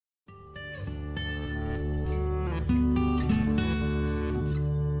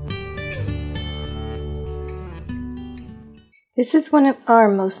This is one of our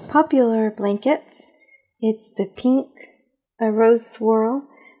most popular blankets. It's the pink rose swirl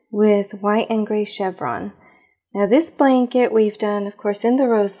with white and gray chevron. Now this blanket we've done, of course, in the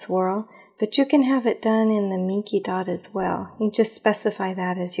rose swirl, but you can have it done in the Minky dot as well. You just specify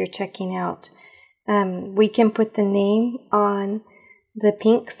that as you're checking out. We can put the name on the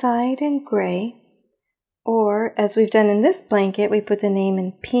pink side in gray, or as we've done in this blanket, we put the name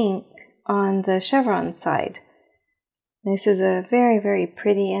in pink on the chevron side. This is a very, very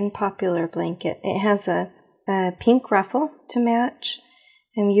pretty and popular blanket. It has a pink ruffle to match,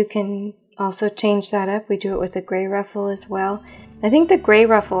 and you can also change that up. We do it with a gray ruffle as well. I think the gray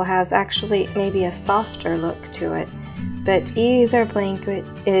ruffle has actually maybe a softer look to it, but either blanket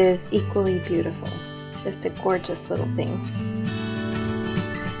is equally beautiful. It's just a gorgeous little thing.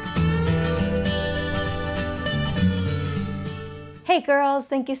 Hey girls,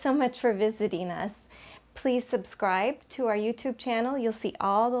 thank you so much for visiting us. Please subscribe to our YouTube channel. You'll see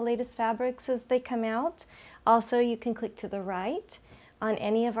all the latest fabrics as they come out. Also, you can click to the right on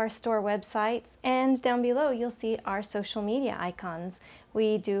any of our store websites, and down below you'll see our social media icons.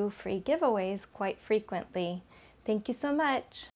 We do free giveaways quite frequently. Thank you so much.